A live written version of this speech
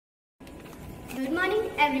Good morning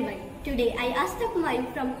everyone. Today I Aastha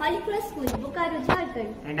Kumari from Holy Cross School, Bokaro,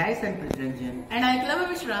 Jharkhand. And I Sanprit Ranjan. And I Eklabya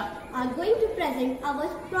Mishra are going to present our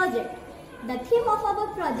project. The theme of our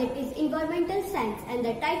project is environmental science and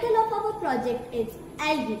the title of our project is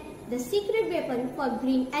Algae, the secret weapon for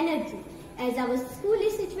green energy. As our school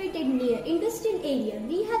is situated near industrial area,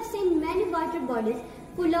 we have seen many water bodies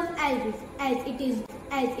full of algae as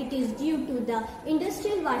it is due to the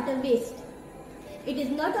industrial water waste. It is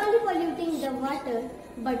not only polluting the water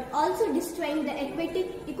but also destroying the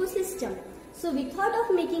aquatic ecosystem. So we thought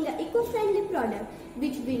of making an eco-friendly product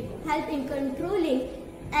which will help in controlling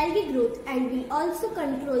algae growth and will also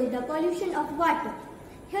control the pollution of water.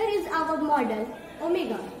 Here is our model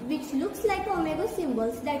Omega, which looks like Omega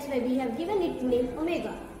symbols. That's why we have given it name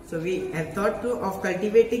Omega. So we have thought of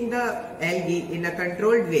cultivating the algae in a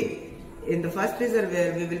controlled way. In the first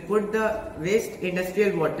reservoir, we will put the waste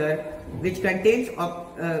industrial water which contains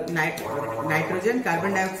nitrogen,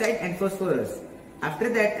 carbon dioxide and phosphorus. After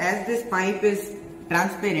that, as this pipe is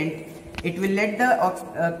transparent, it will let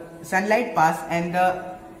the sunlight pass and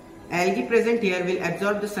the algae present here will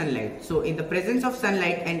absorb the sunlight. So in the presence of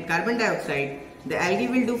sunlight and carbon dioxide, the algae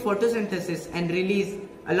will do photosynthesis and release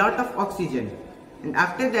a lot of oxygen. And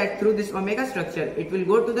after that, through this omega structure, it will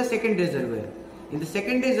go to the second reservoir. In the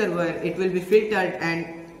second reservoir, it will be filtered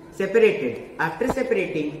and separated. After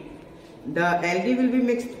separating, the algae will be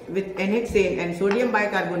mixed with N-hexane and sodium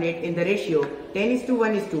bicarbonate in the ratio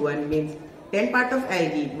 10:1:1, means 10 part of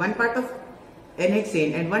algae, 1 part of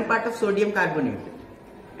N-hexane and 1 part of sodium carbonate.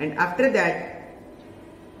 And after that,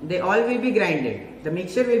 they all will be grinded. The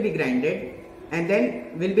mixture will be grinded and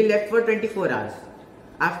then will be left for 24 hours.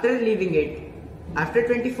 After leaving it, after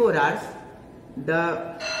 24 hours,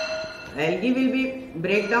 the algae will be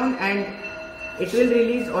break down and it will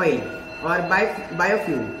release oil or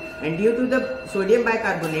biofuel, and due to the sodium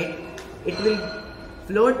bicarbonate it will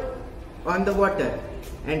float on the water,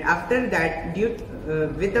 and after that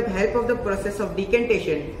with the help of the process of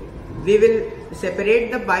decantation we will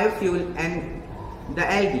separate the biofuel and the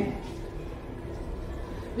algae.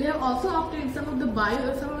 We have also obtained some of the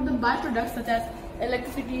byproducts such as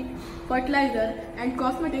electricity, fertilizer and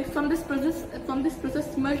cosmetics from this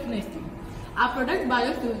process simultaneously. Our product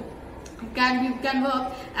biofuel can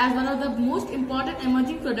work as one of the most important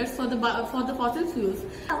emerging products for the fossil fuels.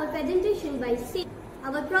 Our presentation by C.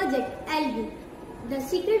 Our project Algae, the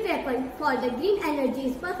secret weapon for the green energy,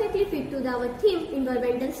 is perfectly fit to our theme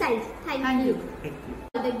environmental science. Thank you.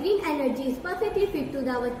 The green energy is perfectly fit to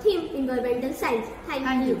our theme environmental science.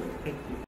 Thank you.